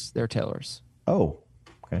tailors. They're tailors. Oh,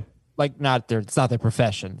 okay. Like, it's not their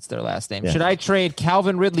profession. It's their last name. Yeah. Should I trade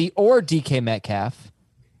Calvin Ridley or DK Metcalf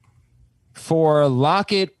for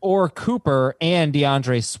Lockett or Cooper and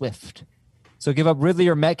DeAndre Swift? So give up Ridley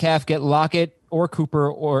or Metcalf, get Lockett or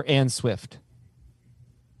Cooper and Swift.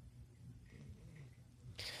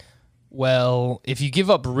 Well, if you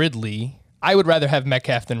give up Ridley, I would rather have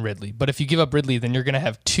Metcalf than Ridley. But if you give up Ridley, then you're going to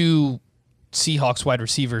have 2 Seahawks wide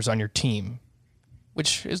receivers on your team,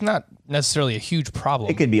 which is not necessarily a huge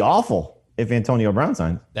problem. It could be awful if Antonio Brown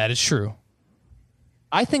signs. That is true.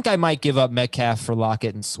 I think I might give up Metcalf for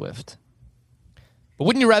Lockett and Swift. But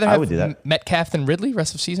wouldn't you rather I would do have that. Metcalf than Ridley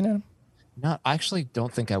rest of season, Adam? No, I actually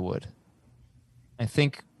don't think I would. I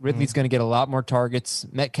think Ridley's going to get a lot more targets.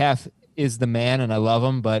 Metcalf is the man, and I love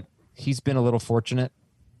him, but he's been a little fortunate.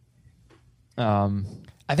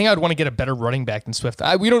 I think I would want to get a better running back than Swift.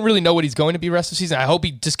 We don't really know what he's going to be rest of the season. I hope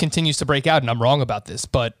he just continues to break out, and I'm wrong about this.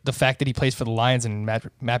 But the fact that he plays for the Lions and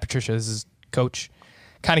Matt Patricia is his coach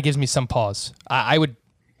kind of gives me some pause. I would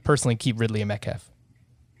personally keep Ridley and Metcalf.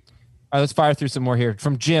 All right, let's fire through some more here.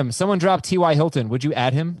 From Jim, someone dropped T.Y. Hilton. Would you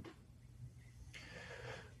add him?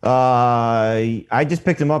 I just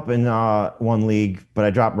picked him up in one league, but I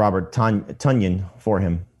dropped Robert Tonyan for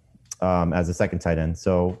him as a second tight end.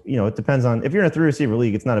 So, it depends on if you're in a 3-receiver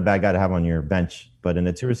league, it's not a bad guy to have on your bench, but in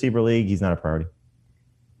a 2-receiver league, he's not a priority.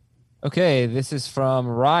 Okay, this is from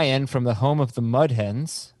Ryan from the home of the Mud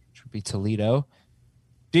Hens, which would be Toledo.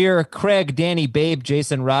 Dear Craig, Danny, Babe,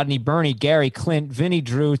 Jason, Rodney, Bernie, Gary, Clint, Vinny,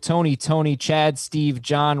 Drew, Tony, Chad, Steve,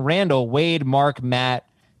 John, Randall, Wade, Mark, Matt,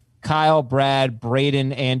 Kyle, Brad,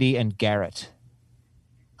 Braden, Andy, and Garrett.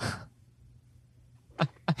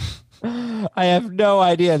 I have no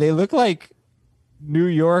idea. They look like New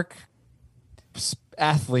York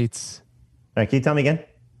athletes. All right, can you tell me again?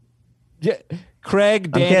 Yeah,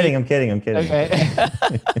 Craig, Danny. I'm kidding. Okay.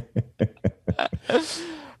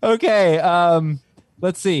 Okay.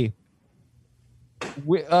 Let's see.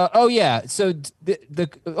 So the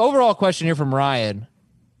overall question here from Ryan,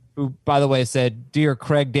 who, by the way, said, "Dear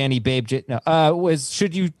Craig, Danny, Babe," was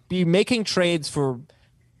should you be making trades for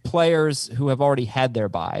players who have already had their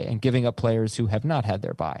bye and giving up players who have not had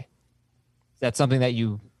their bye? Is that something that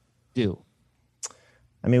you do?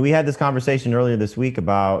 I mean, we had this conversation earlier this week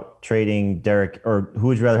about trading who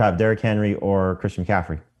would you rather have, Derrick Henry or Christian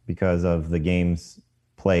McCaffrey, because of the games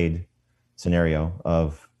played scenario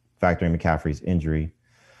of factoring McCaffrey's injury,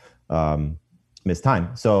 missed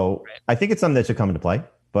time. So I think it's something that should come into play,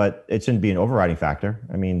 but it shouldn't be an overriding factor.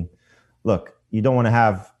 I mean, look, you don't want to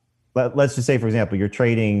have, let's just say, for example, you're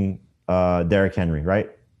trading Derrick Henry,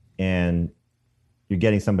 right? And you're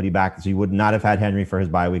getting somebody back. So you would not have had Henry for his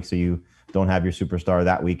bye week. So you don't have your superstar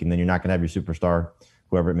that week. And then you're not going to have your superstar,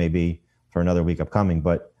 whoever it may be, for another week upcoming.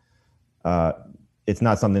 But it's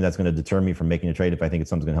not something that's going to deter me from making a trade if I think it's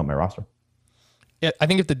something that's going to help my roster. Yeah, I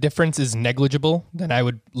think if the difference is negligible, then I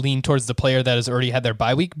would lean towards the player that has already had their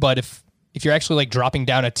bye week. But if you're actually like dropping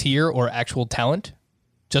down a tier or actual talent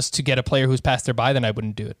just to get a player who's passed their bye, then I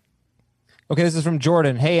wouldn't do it. Okay, this is from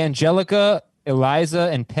Jordan. Hey, Angelica, Eliza,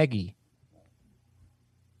 and Peggy.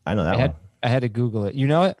 I know that one. I had to Google it. You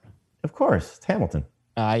know it? Of course. It's Hamilton.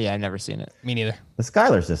 Yeah, I've never seen it. Me neither. The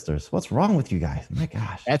Schuyler sisters. What's wrong with you guys? My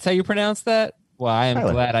gosh. That's how you pronounce that? Well, I am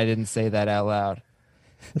Schuyler. glad I didn't say that out loud.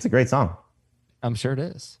 It's a great song. I'm sure it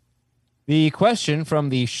is. The question from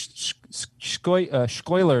the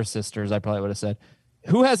Schuyler sisters, I probably would have said,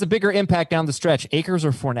 who has a bigger impact down the stretch, Akers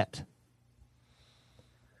or Fournette?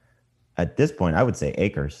 At this point, I would say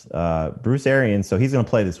Akers. Bruce Arians, so he's going to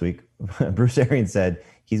play this week. Bruce Arians said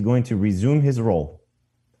he's going to resume his role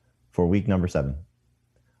for week number 7.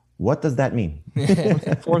 What does that mean?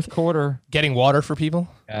 Fourth quarter. Getting water for people?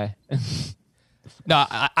 Okay. No,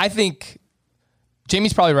 I think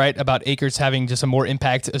Jamie's probably right about Akers having just a more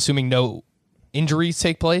impact, assuming no injuries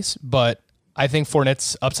take place. But I think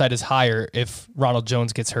Fournette's upside is higher if Ronald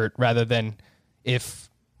Jones gets hurt rather than if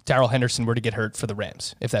Darrell Henderson were to get hurt for the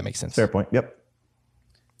Rams, if that makes sense. Fair point. Yep.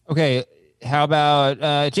 Okay. How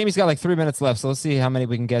about Jamie's got like 3 minutes left, so let's see how many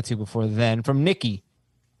we can get to before then. From Nikki,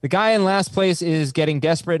 The guy in last place is getting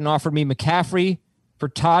desperate and offered me McCaffrey for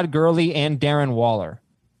Todd Gurley and Darren Waller.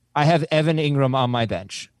 I have Evan Ingram on my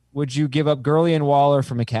bench. Would you give up Gurley and Waller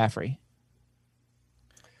for McCaffrey?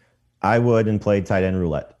 I would, and play tight end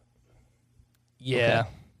roulette. Yeah. Okay.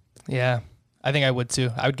 Yeah. I think I would too.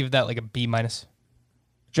 I would give that like a B-.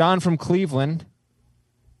 John from Cleveland.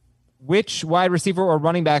 Which wide receiver or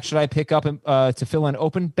running back should I pick up to fill an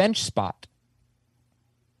open bench spot?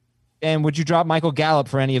 And would you drop Michael Gallup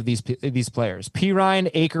for any of these players? Pirine,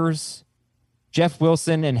 Akers, Jeff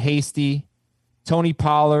Wilson, and Hasty, Tony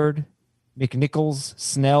Pollard, McNichols,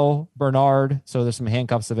 Snell, Bernard. So there's some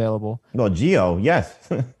handcuffs available. Well, Gio, yes.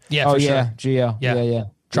 Yeah, for sure. Gio. Yeah.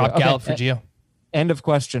 Drop Gallup for Gio. End of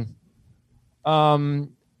question.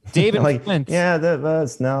 David like, Flint. Yeah, the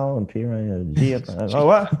Snell and Pirine, Gio. Oh,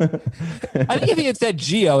 what? I think if he had said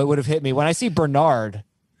Gio, it would have hit me. When I see Bernard,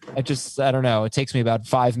 I don't know. It takes me about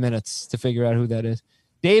 5 minutes to figure out who that is.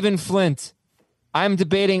 David Flint. I'm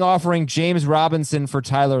debating offering James Robinson for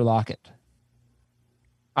Tyler Lockett.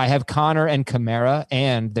 I have Connor and Kamara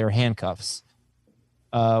and their handcuffs.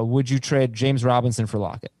 Would you trade James Robinson for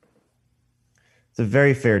Lockett? It's a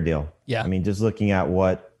very fair deal. Yeah. I mean, just looking at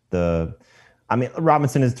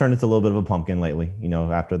Robinson has turned into a little bit of a pumpkin lately,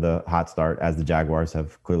 after the hot start, as the Jaguars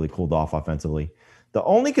have clearly cooled off offensively. The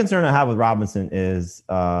only concern I have with Robinson is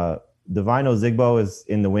Divino Zigbo is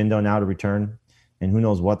in the window now to return, and who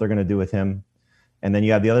knows what they're going to do with him. And then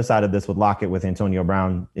you have the other side of this with Lockett with Antonio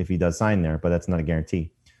Brown if he does sign there, but that's not a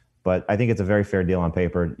guarantee. But I think it's a very fair deal on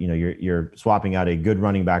paper. You're swapping out a good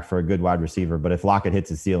running back for a good wide receiver, but if Lockett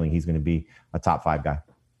hits his ceiling, he's going to be a top 5 guy.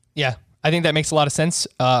 Yeah, I think that makes a lot of sense.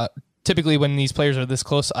 Typically, when these players are this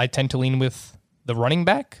close, I tend to lean with the running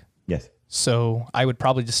back. Yes. So I would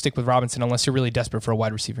probably just stick with Robinson unless you're really desperate for a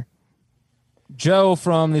wide receiver. Joe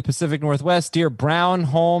from the Pacific Northwest. Dear Brown,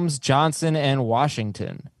 Holmes, Johnson, and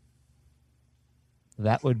Washington.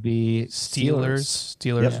 That would be Steelers.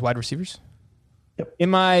 Yep. Wide receivers. Yep. In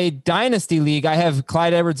my Dynasty League, I have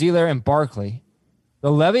Clyde Edwards-Helaire and Barkley. The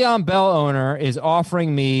Le'Veon Bell owner is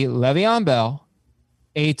offering me Le'Veon Bell,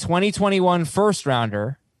 a 2021 first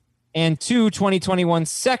rounder, and 2 2021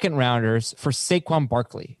 second rounders for Saquon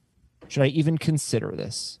Barkley. Should I even consider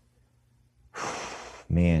this?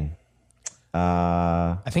 Man.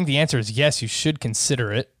 I think the answer is yes, you should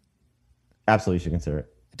consider it. Absolutely should consider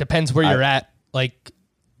it. It depends where you're at. Like,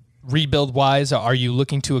 rebuild-wise, are you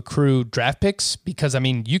looking to accrue draft picks? Because,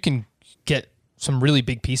 you can get some really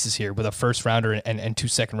big pieces here with a first rounder and 2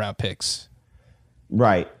 second-round picks.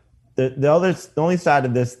 Right. The only side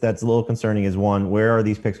of this that's a little concerning is, one, where are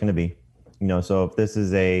these picks going to be? So if this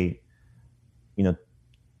is a,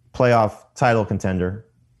 playoff title contender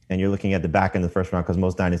and you're looking at the back end of the first round, because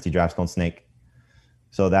most dynasty drafts don't snake.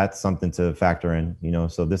 So that's something to factor in,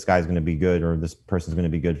 so this guy's going to be good, or this person's going to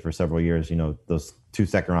be good for several years. Those 2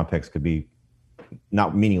 second round picks could be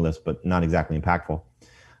not meaningless, but not exactly impactful.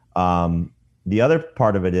 The other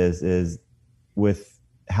part of it is with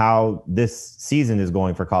how this season is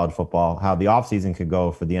going for college football, how the offseason could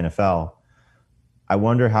go for the NFL. I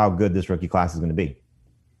wonder how good this rookie class is going to be.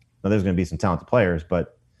 Now, there's going to be some talented players,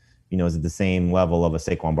 but, is it the same level of a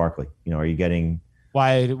Saquon Barkley? Are you getting...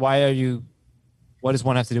 Why are you... What does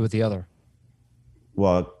one have to do with the other?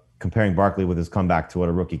 Well, comparing Barkley with his comeback to what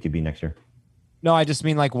a rookie could be next year. No, I just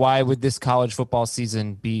mean, why would this college football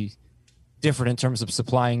season be different in terms of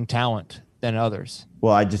supplying talent than others?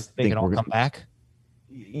 Well, I just think it'll come back.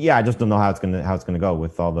 Yeah, I just don't know how it's gonna go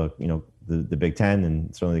with all the the Big Ten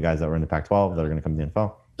and certainly the guys that were in the Pac-12 that are going to come to the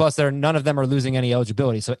NFL. Plus, none of them are losing any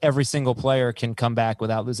eligibility, so every single player can come back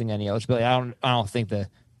without losing any eligibility. I don't think the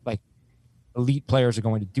elite players are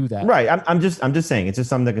going to do that. Right. I'm just saying it's just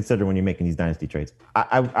something to consider when you're making these dynasty trades.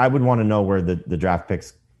 I would want to know where the draft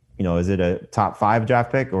picks. Is it a top 5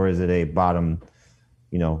 draft pick or is it a bottom,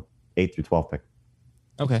 8 through 12 pick?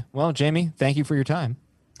 Okay. Well, Jamie, thank you for your time.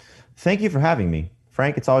 Thank you for having me,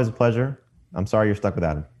 Frank. It's always a pleasure. I'm sorry you're stuck with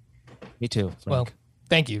Adam. Me too, Frank. Well,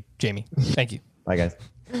 thank you, Jamie. Thank you. Bye, guys.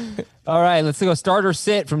 All right, let's go. Starter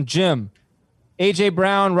sit from Jim. A.J.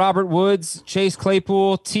 Brown, Robert Woods, Chase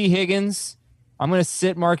Claypool, T. Higgins. I'm going to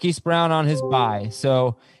sit Marquise Brown on his bye.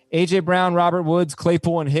 So A.J. Brown, Robert Woods,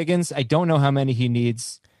 Claypool, and Higgins. I don't know how many he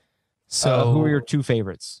needs. So who are your 2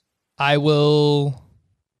 favorites? I will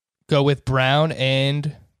go with Brown,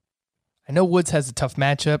 and I know Woods has a tough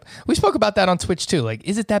matchup. We spoke about that on Twitch too.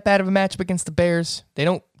 Is it that bad of a matchup against the Bears?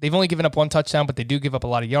 They've only given up 1 touchdown, but they do give up a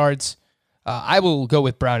lot of yards. I will go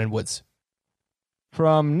with Brown and Woods.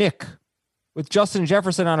 From Nick. With Justin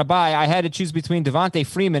Jefferson on a bye, I had to choose between Devontae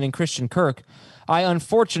Freeman and Christian Kirk. I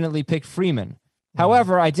unfortunately picked Freeman.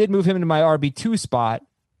 However, I did move him into my RB2 spot.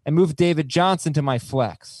 and move David Johnson to my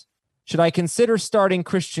flex. Should I consider starting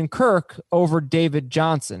Christian Kirk over David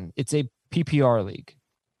Johnson? It's a PPR league.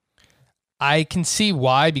 I can see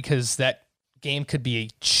why, because that game could be a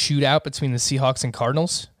shootout between the Seahawks and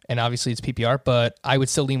Cardinals, and obviously it's PPR, but I would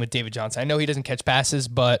still lean with David Johnson. I know he doesn't catch passes,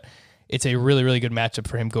 but it's a really, really good matchup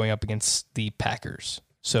for him going up against the Packers.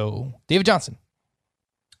 So, David Johnson.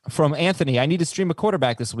 From Anthony, I need to stream a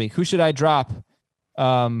quarterback this week. Who should I drop?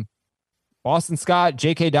 Boston Scott,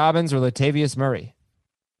 J.K. Dobbins, or Latavius Murray?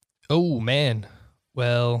 Oh, man.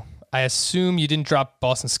 Well, I assume you didn't drop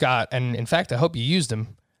Boston Scott, and in fact, I hope you used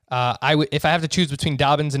him. If I have to choose between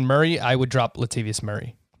Dobbins and Murray, I would drop Latavius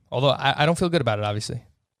Murray. Although I don't feel good about it, obviously.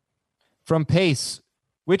 From Pace,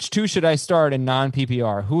 which two should I start in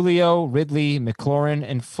non-PPR? Julio, Ridley, McLaurin,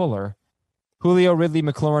 and Fuller. Julio, Ridley,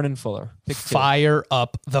 McLaurin, and Fuller. Pick two. Fire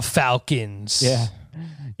up the Falcons. Yeah,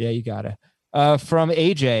 you got it. From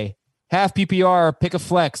AJ, half PPR, pick a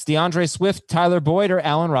flex. DeAndre Swift, Tyler Boyd, or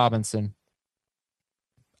Allen Robinson?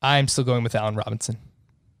 I'm still going with Allen Robinson.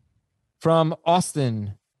 From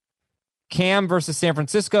Austin, Cam versus San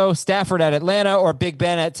Francisco, Stafford at Atlanta, or Big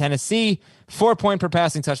Ben at Tennessee. 4-point per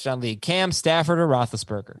passing touchdown league. Cam, Stafford, or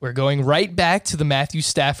Roethlisberger? We're going right back to the Matthew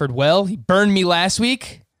Stafford well. He burned me last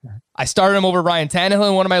week. I started him over Ryan Tannehill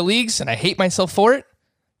in one of my leagues, and I hate myself for it.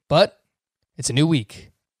 But it's a new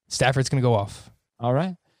week. Stafford's going to go off. All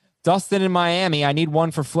right. Dustin in Miami, I need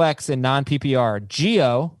one for flex in non-PPR.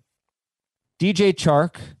 Gio, DJ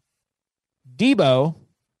Chark, Debo,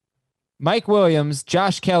 Mike Williams,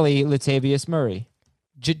 Josh Kelly, Latavius Murray.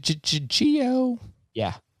 Gio.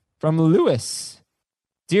 Yeah. From Lewis,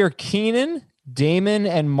 Dear Keenan, Damon,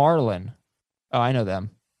 and Marlon. Oh, I know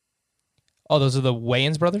them. Oh, those are the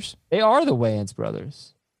Wayans brothers? They are the Wayans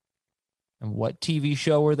brothers. And what TV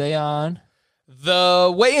show were they on?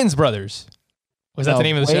 The Wayans brothers. Was that the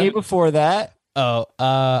name of the show? Way before that. Oh,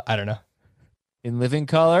 I don't know. In Living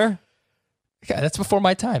Color. Okay, that's before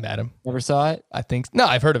my time, Adam. Never saw it? I think. No,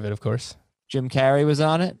 I've heard of it, of course. Jim Carrey was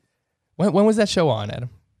on it. When was that show on,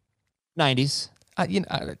 Adam? 90s.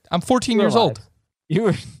 I'm 14 years old. You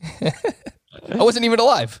were. I wasn't even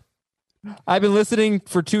alive. I've been listening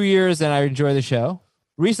for 2 years and I enjoy the show.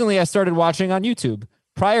 Recently, I started watching on YouTube.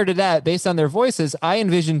 Prior to that, based on their voices, I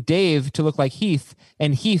envisioned Dave to look like Heath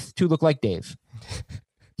and Heath to look like Dave.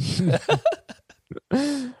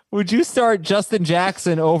 Would you start Justin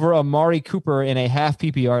Jackson over Amari Cooper in a half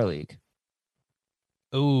PPR league?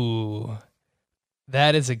 Ooh,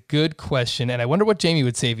 that is a good question. And I wonder what Jamie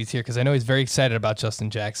would say if he's here, because I know he's very excited about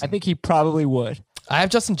Justin Jackson. I think he probably would. I have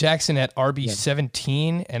Justin Jackson at RB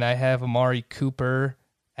 17, and I have Amari Cooper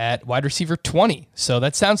at wide receiver 20. So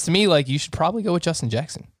that sounds to me like you should probably go with Justin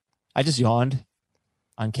Jackson. I just yawned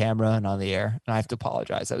on camera and on the air, and I have to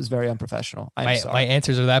apologize. That was very unprofessional. I'm sorry. My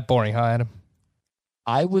answers are that boring, huh, Adam?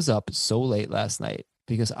 I was up so late last night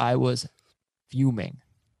because I was fuming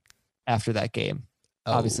after that game.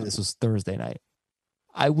 Oh. Obviously, this was Thursday night.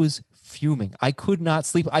 I was fuming. I could not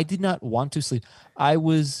sleep. I did not want to sleep. I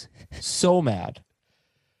was so mad.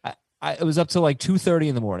 I was up till like 2:30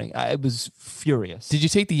 in the morning. I was furious. Did you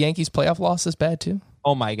take the Yankees playoff loss as bad too?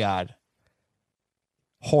 Oh my God.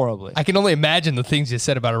 Horribly. I can only imagine the things you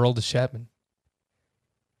said about Aroldis Chapman.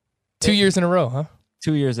 2 years in a row, huh?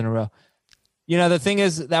 2 years in a row. You know, the thing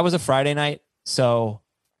is, that was a Friday night, so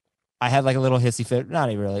I had like a little hissy fit. Not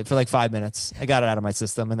even really. For like 5 minutes. I got it out of my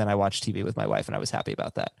system, and then I watched TV with my wife, and I was happy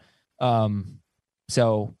about that.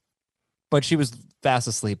 But she was fast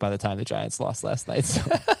asleep by the time the Giants lost last night. So.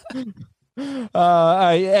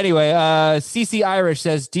 Anyway, CC Irish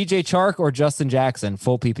says DJ Chark or Justin Jackson,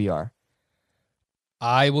 full PPR.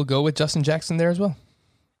 I will go with Justin Jackson there as well.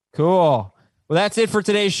 Cool. Well, that's it for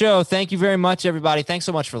today's show. Thank you very much, everybody. Thanks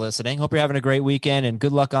so much for listening. Hope you're having a great weekend, and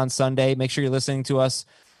good luck on Sunday. Make sure you're listening to us.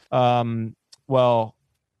 I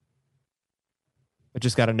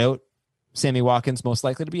just got a note. Sammy Watkins most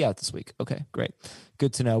likely to be out this week. Okay, great.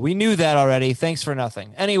 Good to know. We knew that already. Thanks for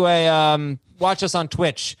nothing. Anyway, watch us on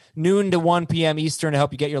Twitch, noon to 1 p.m. Eastern to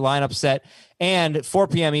help you get your lineup set, and 4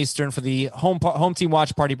 p.m. Eastern for the home team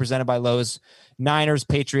watch party presented by Lowe's. Niners,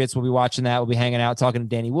 Patriots, we'll be watching that. We'll be hanging out, talking to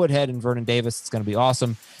Danny Woodhead and Vernon Davis. It's going to be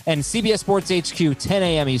awesome. And CBS Sports HQ, 10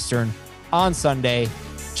 a.m. Eastern on Sunday.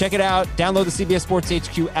 Check it out. Download the CBS Sports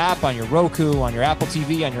HQ app on your Roku, on your Apple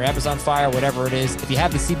TV, on your Amazon Fire, whatever it is. If you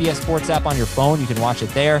have the CBS Sports app on your phone, you can watch it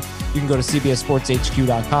there. You can go to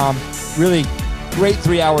cbssportshq.com. Really great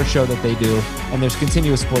 3-hour show that they do, and there's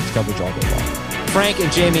continuous sports coverage all day long. Frank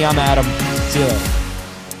and Jamie, I'm Adam. See you later.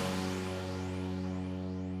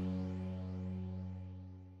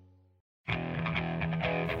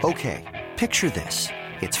 Okay, picture this.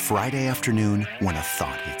 It's Friday afternoon when a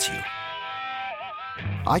thought hits you.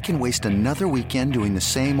 I can waste another weekend doing the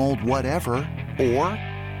same old whatever, or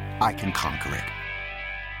I can conquer it.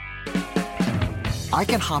 I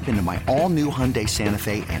can hop into my all-new Hyundai Santa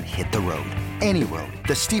Fe and hit the road. Any road.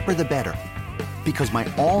 The steeper, the better. Because my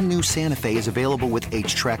all-new Santa Fe is available with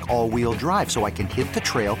H-Track all-wheel drive, so I can hit the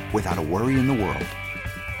trail without a worry in the world.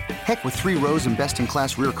 Heck, with 3 rows and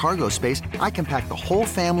best-in-class rear cargo space, I can pack the whole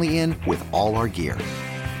family in with all our gear.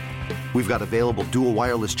 We've got available dual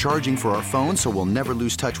wireless charging for our phones, so we'll never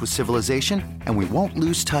lose touch with civilization, and we won't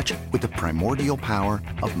lose touch with the primordial power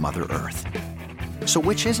of Mother Earth. So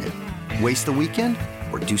which is it? Waste the weekend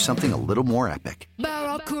or do something a little more epic?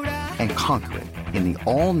 And conquer it in the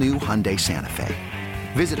all-new Hyundai Santa Fe.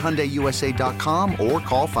 Visit HyundaiUSA.com or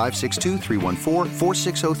call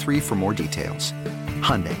 562-314-4603 for more details.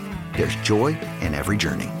 Hyundai, there's joy in every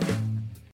journey.